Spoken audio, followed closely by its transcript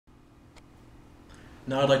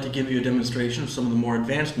Now I'd like to give you a demonstration of some of the more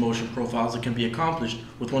advanced motion profiles that can be accomplished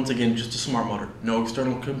with, once again, just a smart motor. No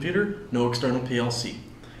external computer, no external PLC.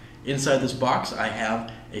 Inside this box I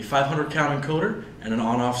have a 500 count encoder and an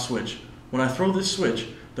on-off switch. When I throw this switch,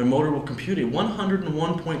 the motor will compute a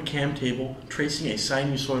 101 point cam table tracing a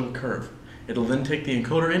sinusoidal curve. It'll then take the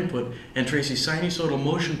encoder input and trace a sinusoidal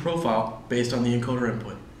motion profile based on the encoder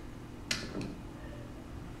input.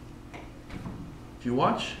 If you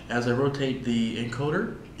watch, as I rotate the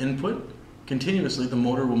encoder input continuously, the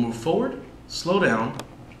motor will move forward, slow down,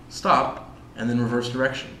 stop, and then reverse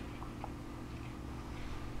direction.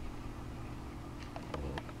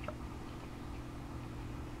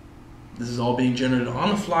 This is all being generated on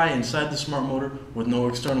the fly inside the smart motor with no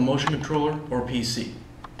external motion controller or PC.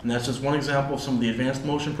 And that's just one example of some of the advanced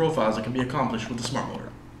motion profiles that can be accomplished with the smart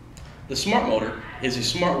motor. The smart motor is a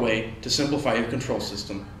smart way to simplify your control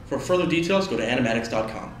system. For further details, go to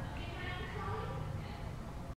animatics.com.